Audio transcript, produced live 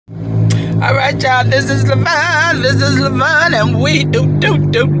All right, y'all. This is Levine. This is Levine, and we do.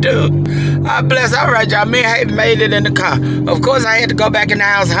 I bless. All right, y'all. Me and Hayden made it in the car. Of course, I had to go back in the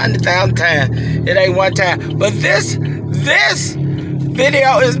house 100,000 times. It ain't one time. But this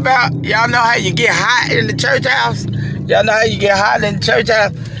video is about, y'all know how you get hot in the church house? Y'all know how you get hot in the church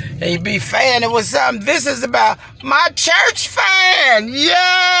house? And you be fanning with something. This is about my church fan.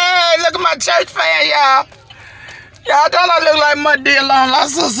 Yeah, look at my church fan, y'all. Y'all don't I look like my dear long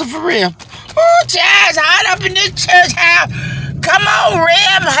lost sister for real? Ooh, child, it's hot up in this church house. Come on,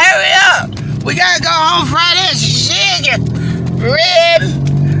 Rem, hurry up. We gotta go home Friday. Shit,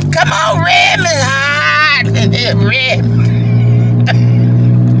 Rem. Come on, Rem, it's hot. Rem.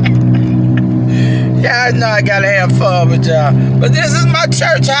 Y'all know I gotta have fun with y'all. But this is my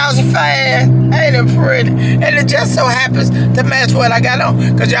church house fan. Ain't it pretty? And it just so happens to match what I got on.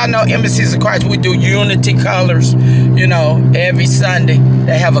 Because y'all know Embassies of Christ, we do unity colors. You know, every Sunday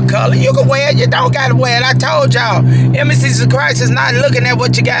they have a color. You can wear it, you don't gotta wear it. I told y'all, Embassies of Christ is not looking at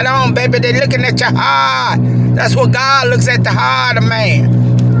what you got on, baby. They looking at your heart. That's what God looks at, the heart of man.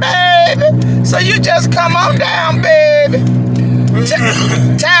 Baby. So you just come on down, baby.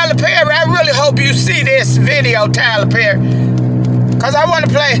 Tyler Perry, I really hope you see this video, Tyler Perry. Because I want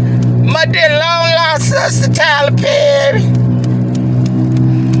to play my dear long lost sister, Tyler Perry.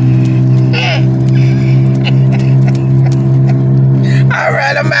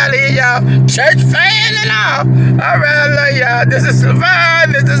 Alright, I'm out of here, y'all. Church fan and all. Alright, I love y'all. This is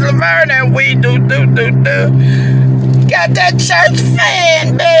Levine. This is Levine, and we do. Got that church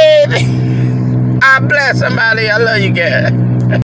fan, baby. I bless somebody. I love you guys.